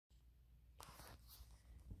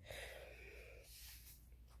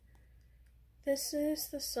This is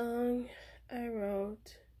the song I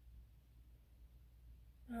wrote.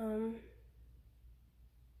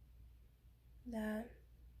 That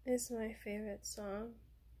is my favorite song.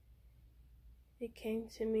 It came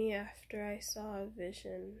to me after I saw a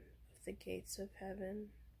vision of the gates of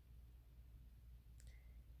heaven.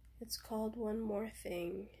 It's called One More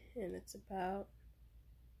Thing, and it's about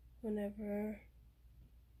whenever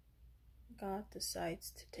God decides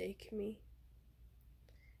to take me,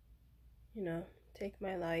 take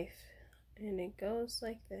my life, and it goes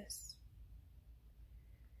like this.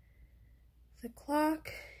 The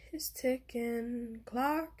clock is ticking,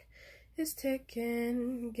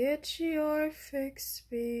 get your fix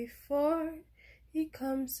before he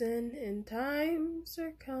comes in, and times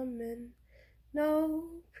are coming,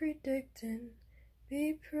 no predicting,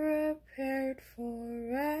 be prepared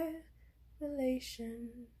for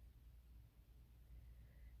revelation.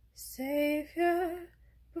 Savior,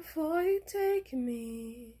 before you take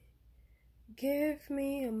me, give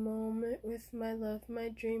me a moment with my love, my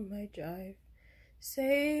dream, my drive.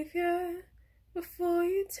 Savior, before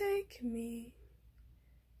you take me,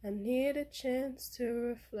 I need a chance to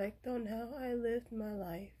reflect on how I lived my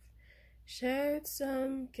life. Shared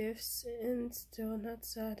some gifts and still not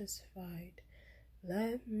satisfied.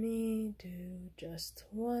 Let me do just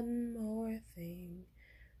one more thing,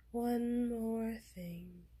 one more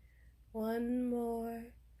thing, one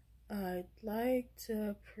more. I'd like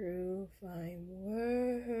to prove I'm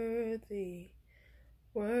worthy,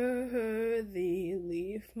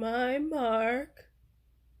 leave my mark.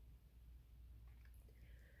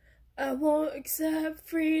 I won't accept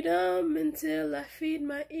freedom until I feed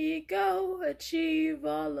my ego, achieve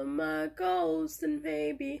all of my goals, then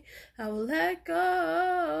maybe I will let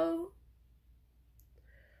go.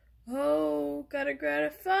 Oh, gotta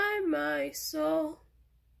gratify my soul.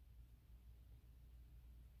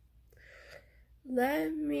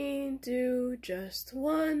 Let me do just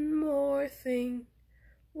one more thing,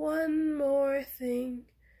 one more thing,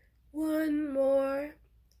 one more.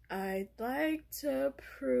 I'd like to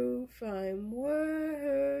prove I'm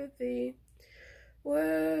worthy,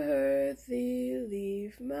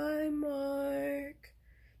 leave my mark.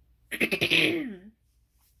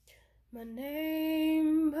 My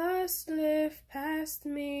name must live past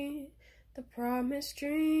me, the promised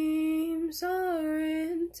dreams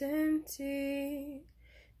aren't empty.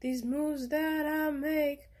 These moves that I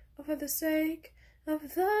make are for the sake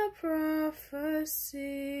of the prophecy.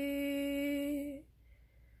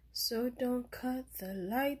 So don't cut the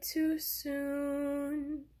light too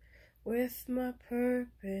soon. With my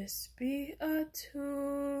purpose be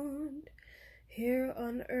attuned. Here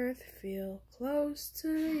on earth feel close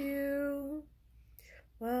to you.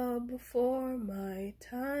 Well before my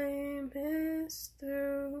time is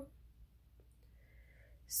through.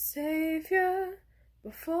 Savior,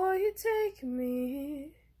 before you take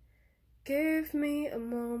me, give me a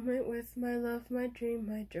moment with my love, my dream,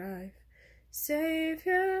 my drive.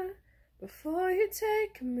 Savior, before you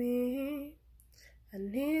take me, I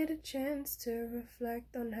need a chance to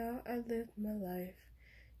reflect on how I lived my life.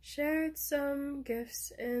 Shared some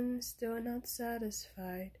gifts and still not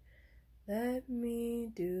satisfied. Let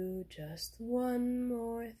me do just one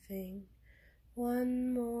more thing,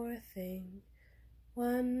 one more thing,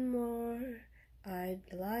 one more.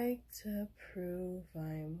 I'd like to prove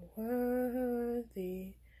I'm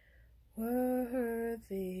worthy,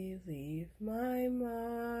 leave my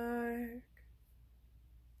mark.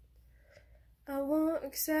 I won't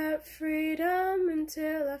accept freedom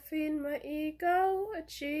until I feed my ego,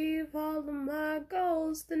 achieve all of my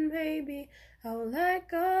goals, then maybe I'll let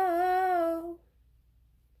go.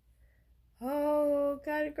 Oh,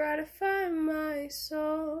 gotta gratify my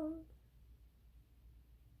soul.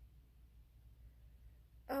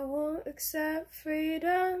 I won't accept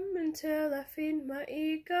freedom until I feed my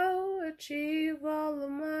ego, achieve all of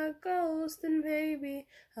my goals, then maybe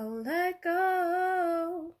I'll let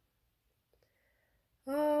go.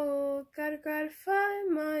 Oh, gotta gratify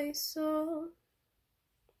my soul.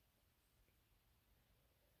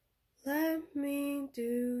 Let me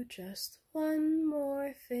do just one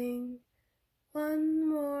more thing, one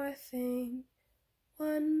more thing,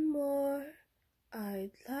 one more.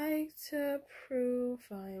 I'd like to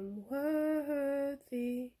prove I'm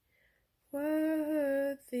worthy,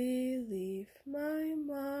 leave my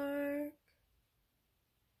mark.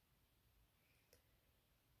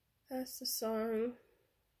 That's the song.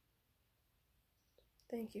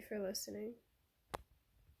 Thank you for listening.